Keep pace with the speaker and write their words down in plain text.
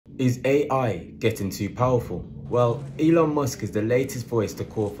Is AI getting too powerful? Well, Elon Musk is the latest voice to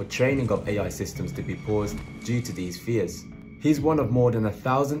call for training of AI systems to be paused due to these fears. He's one of more than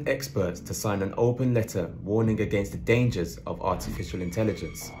 1,000 experts to sign an open letter warning against the dangers of artificial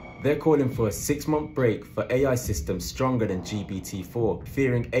intelligence. They're calling for a 6-month break for AI systems stronger than GPT-4,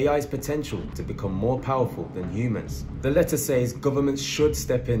 fearing AI's potential to become more powerful than humans. The letter says governments should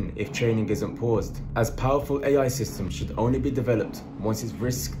step in if training isn't paused, as powerful AI systems should only be developed once its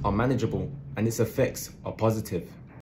risks are manageable and its effects are positive.